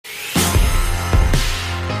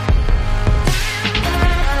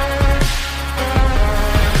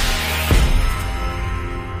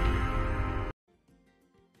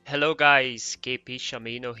Hello guys,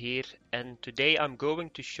 KpShamino here, and today I'm going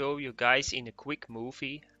to show you guys in a quick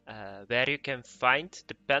movie where you can find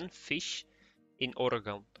the panfish in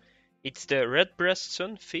Oregon. It's the Redbreast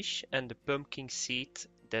Sunfish and the Pumpkinseed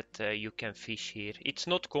that you can fish here. It's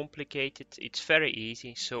not complicated, it's very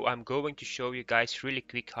easy, so I'm going to show you guys really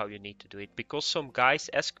quick how you need to do it, because some guys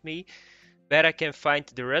ask me where I can find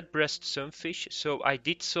the Redbreast Sunfish, so I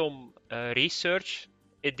did some research.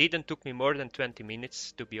 It didn't took me more than 20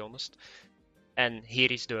 minutes, to be honest. And here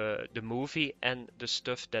is the movie and the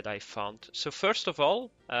stuff that I found. So first of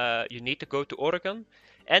all, you need to go to Oregon,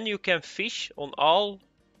 and you can fish on all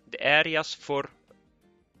the areas for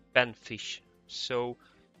panfish. So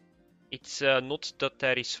it's not that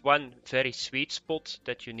there is one very sweet spot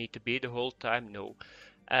that you need to be the whole time. No.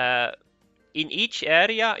 In each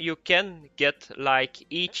area you can get like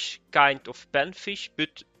each kind of panfish,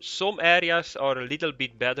 but some areas are a little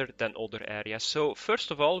bit better than other areas. So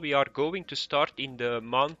first of all, we are going to start in the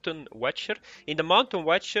mountain watcher. In the mountain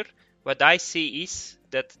watcher, what I see is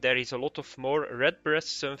that there is a lot of more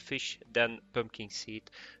redbreast sunfish than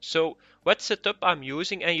pumpkinseed. So what setup I'm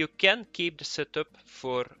using, and you can keep the setup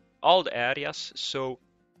for all the areas. So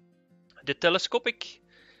the telescopic,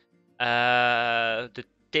 the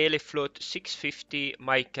Telefloat 650,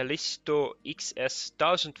 my Callisto XS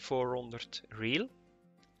 1400 reel.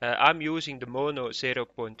 I'm using the Mono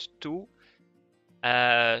 0.2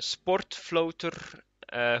 Sport Floater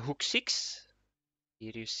Hook 6.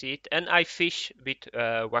 Here you see it. And I fish with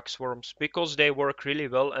waxworms because they work really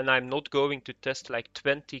well, and I'm not going to test like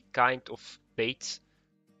 20 kind of baits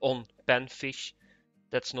on panfish.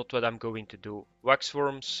 That's not what I'm going to do.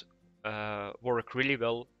 Waxworms work really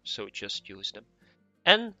well, so just use them.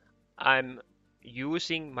 And I'm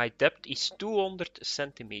using, my depth is 200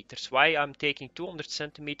 centimeters. Why I'm taking 200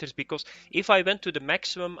 centimeters? Because if I went to the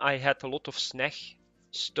maximum, I had a lot of snag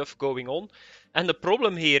stuff going on. And the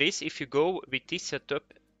problem here is, if you go with this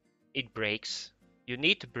setup, it breaks. You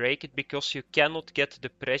need to break it because you cannot get the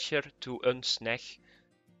pressure to unsnag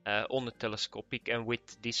on a telescopic and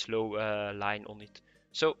with this low line on it.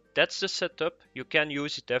 So that's the setup. You can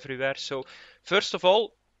use it everywhere. So first of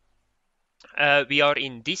all, we are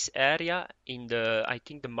in this area, in the, I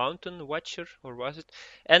think the mountain watcher, or was it?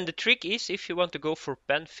 And the trick is, if you want to go for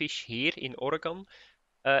panfish here in Oregon,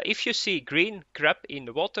 if you see green crab in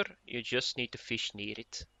the water, you just need to fish near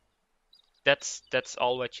it. That's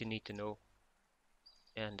all what you need to know.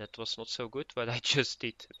 And that was not so good what I just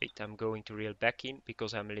did. Wait, I'm going to reel back in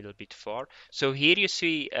because I'm a little bit far. So here you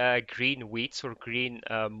see green weeds or green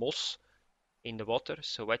moss in the water.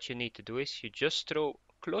 So what you need to do is you just throw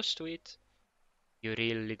close to it. You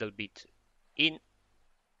reel a little bit in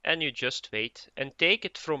and you just wait. And take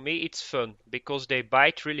it from me, it's fun because they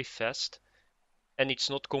bite really fast and it's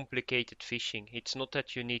not complicated fishing. It's not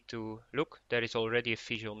that you need to look, there is already a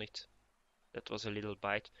fish on it. That was a little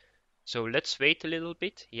bite. So let's wait a little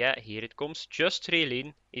bit. Yeah, here it comes. Just reel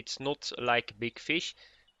in. It's not like big fish.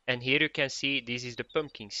 And here you can see this is the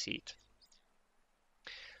pumpkinseed.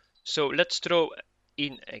 So let's throw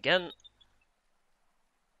in again.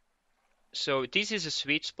 So this is a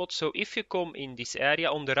sweet spot. So if you come in this area,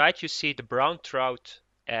 on the right you see the brown trout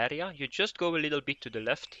area. You just go a little bit to the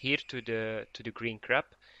left here to the green crab.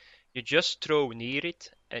 You just throw near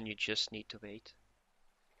it and you just need to wait.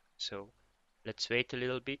 So let's wait a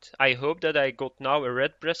little bit. I hope that I got now a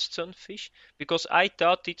redbreast sunfish, because I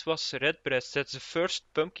thought it was redbreast. That's the first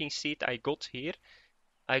pumpkinseed I got here.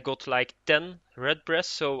 I got like 10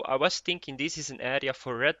 redbreast, so I was thinking this is an area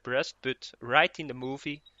for redbreast, but right in the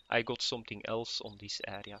movie I got something else on this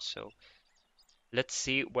area. So let's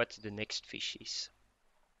see what the next fish is.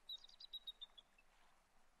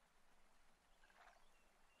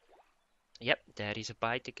 Yep, there is a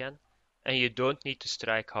bite again. And you don't need to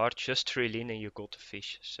strike hard, just reel in and you got a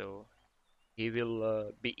fish. So he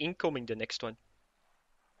will be incoming the next one.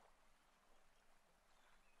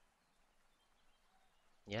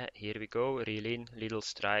 Yeah, here we go. Reel in, little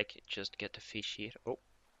strike, just get a fish here. Oh,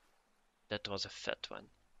 that was a fat one.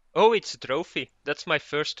 Oh, it's a trophy. That's my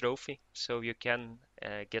first trophy. So you can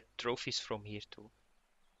get trophies from here too.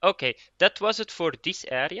 Okay, that was it for this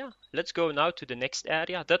area. Let's go now to the next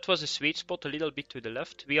area. That was a sweet spot a little bit to the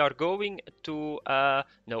left. We are going to,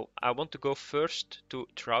 no, I want to go first to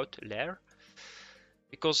Trout Lair,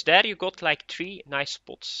 because there you got like 3 nice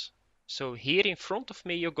spots. So here in front of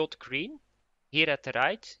me you got green, here at the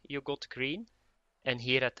right you got green, and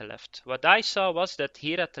here at the left. What I saw was that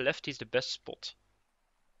here at the left is the best spot.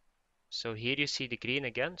 So here you see the green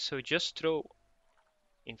again, so just throw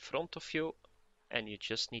in front of you and you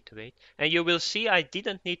just need to wait. And you will see I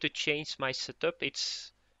didn't need to change my setup.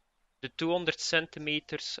 It's The 200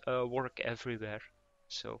 centimeters work everywhere.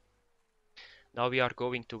 So now we are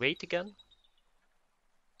going to wait again.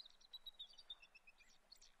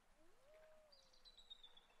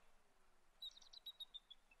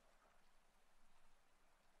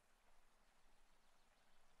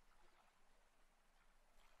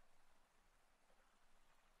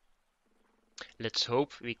 Let's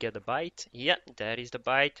hope we get a bite. Yeah, there is the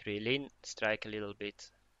bite. Reel in, strike a little bit.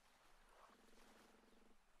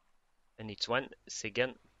 And it's once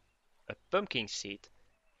again a pumpkin seed.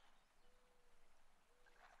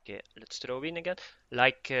 Okay, let's throw in again.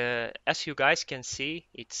 Like as you guys can see,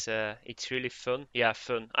 it's really fun. Yeah,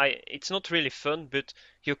 fun. It's not really fun, but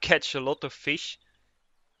you catch a lot of fish,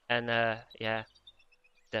 and yeah,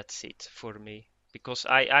 that's it for me. Because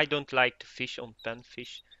I don't like to fish on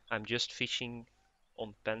panfish. I'm just fishing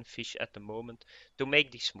on panfish at the moment to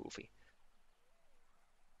make this movie.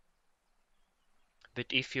 But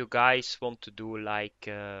if you guys want to do like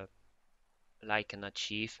an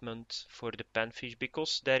achievement for the panfish,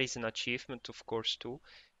 because there is an achievement of course too,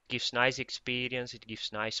 it gives nice experience, it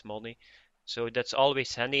gives nice money, so that's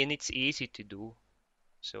always handy and it's easy to do.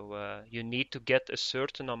 So you need to get a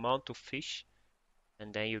certain amount of fish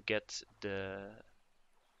and then you get the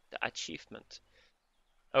achievement.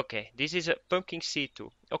 Okay, this is a pumpkin seed too.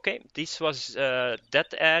 Okay, this was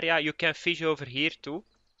that area. You can fish over here too.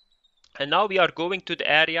 And now we are going to the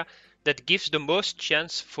area that gives the most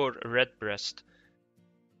chance for redbreast.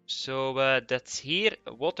 So that's here,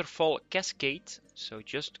 waterfall cascade. So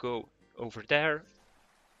just go over there.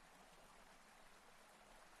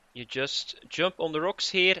 You just jump on the rocks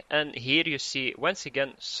here, and here you see once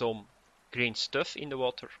again some green stuff in the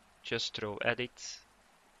water. Just throw at it.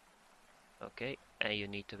 Okay, and you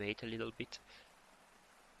need to wait a little bit.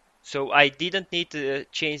 So I didn't need to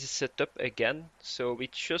change the setup again, so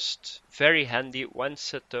it's just very handy one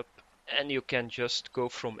setup, and you can just go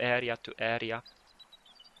from area to area.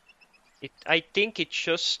 I think it's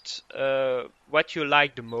just what you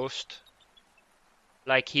like the most.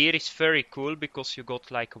 Like here is very cool because you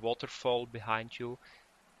got like a waterfall behind you.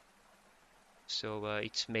 So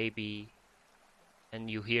it's maybe,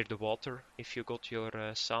 and you hear the water if you got your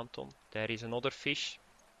sound on. There is another fish.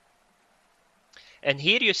 And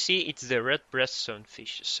here you see it's the redbreast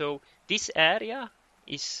sunfish. So this area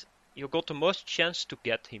is, you got the most chance to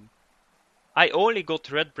get him. I only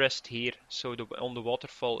got redbreast here, so on the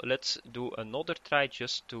waterfall. Let's do another try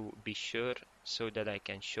just to be sure so that I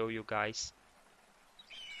can show you guys.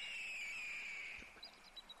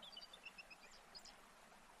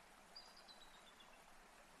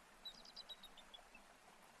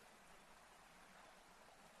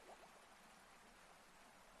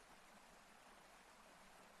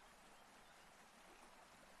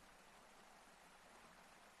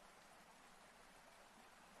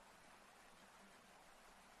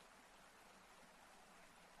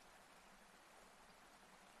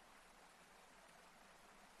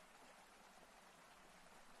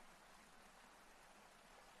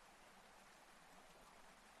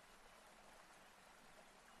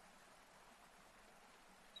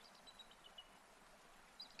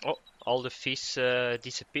 Oh, all the fish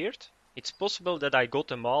disappeared. It's possible that I got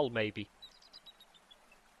them all, maybe.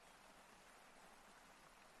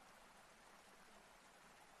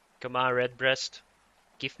 Come on, redbreast.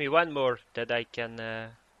 Give me one more that I can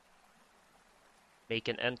make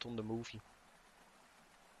an end on the movie.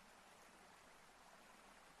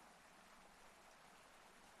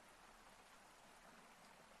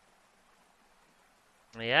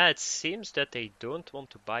 Yeah, it seems that they don't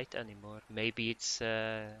want to bite anymore. Maybe it's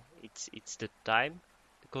the time,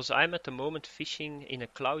 because I'm at the moment fishing in a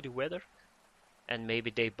cloudy weather, and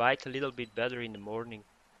maybe they bite a little bit better in the morning,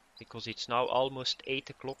 because it's now almost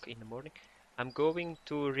 8 o'clock in the morning. I'm going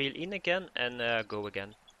to reel in again and go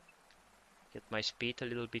again. Get my speed a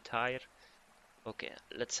little bit higher. Okay,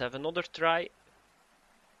 let's have another try.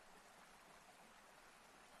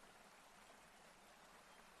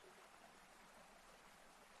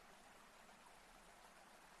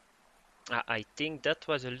 I think that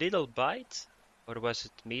was a little bite, or was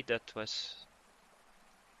it me that was?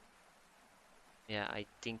 Yeah, I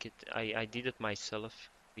think I did it myself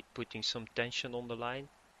with putting some tension on the line.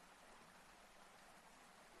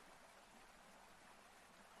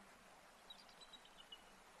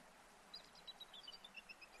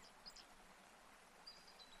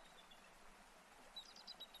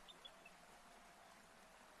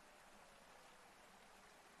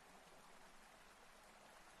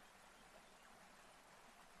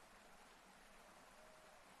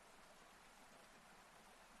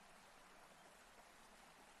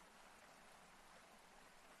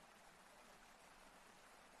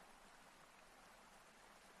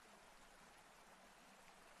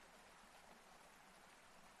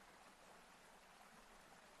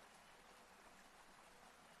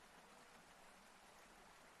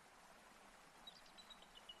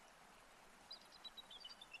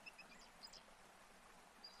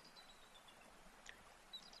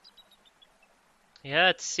 Yeah,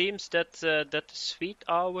 it seems that that the sweet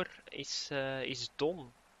hour is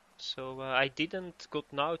done. So I didn't got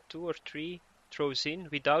now 2 or 3 throws in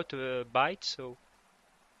without a bite. So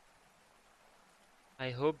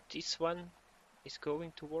I hope this one is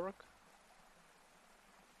going to work.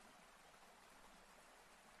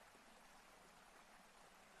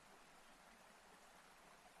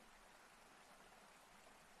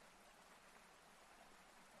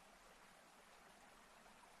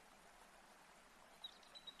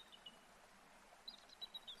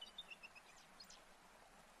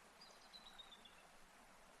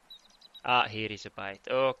 Ah, here is a bite.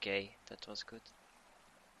 Okay, that was good.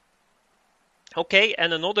 Okay,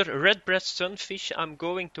 and another redbreast sunfish. I'm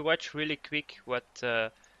going to watch really quick what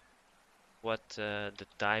the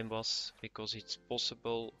time was because it's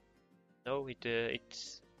possible. No,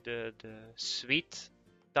 it's the sweet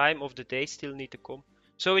time of the day still need to come.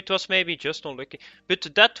 So it was maybe just unlucky. But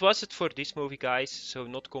that was it for this movie, guys. So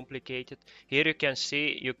not complicated. Here you can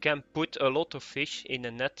see you can put a lot of fish in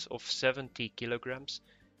a net of 70 kilograms.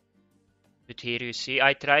 But here you see,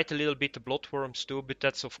 I tried a little bit of bloodworms too, but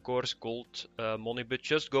that's of course gold money. But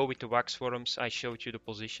just go with the waxworms. I showed you the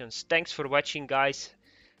positions. Thanks for watching, guys.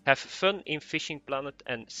 Have fun in Fishing Planet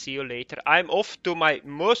and see you later. I'm off to my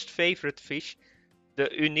most favorite fish, the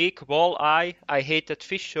unique walleye. I hate that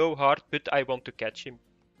fish so hard, but I want to catch him.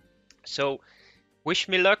 So wish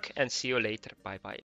me luck and see you later. Bye bye.